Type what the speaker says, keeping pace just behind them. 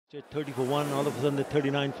30 for 1, all of a sudden the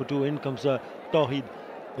 39 for 2. In comes Towhid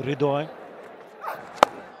Hridoy.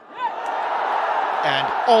 And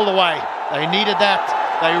all the way. They needed that.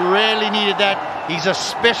 They really needed that. He's a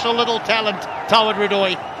special little talent, Towhid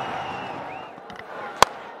Hridoy.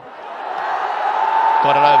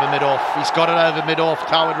 Got it over mid-off. He's got it over mid-off,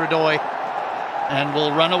 Towhid Hridoy. And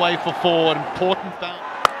will run away for 4. Important bounce.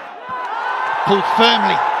 Pulled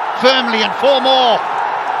firmly, and 4 more.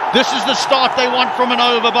 This is the start they want from an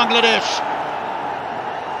over, Bangladesh.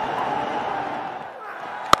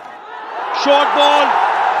 Short ball,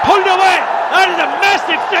 pulled away. That is a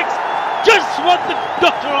massive 6. Just what the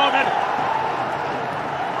doctor ordered.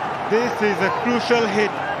 This is a crucial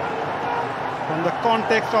hit from the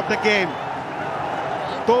context of the game.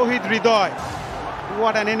 Towhid Hridoy,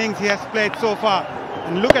 what an innings he has played so far.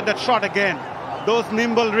 And look at that shot again. Those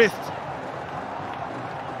nimble wrists.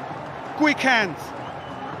 Quick hands.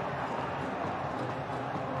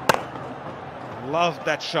 Love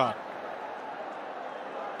that shot.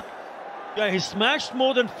 Yeah, he smashed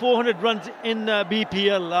more than 400 runs in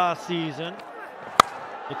BPL last season.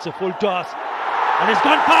 It's a full toss. And it's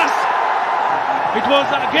gone past. It was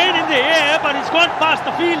again in the air, but it's gone past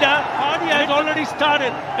the fielder. ODI has already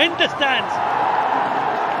started in the stands.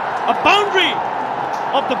 A boundary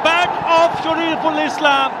of the bat of Shoriful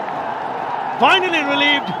Islam. Finally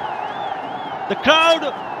relieved. The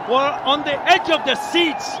crowd were on the edge of their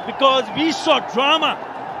seats because we saw drama,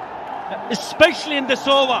 especially in this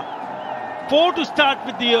over. 4 to start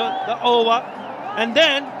with the over, and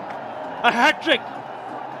then a hat-trick.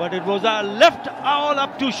 But it was left all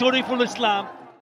up to Shoriful Islam.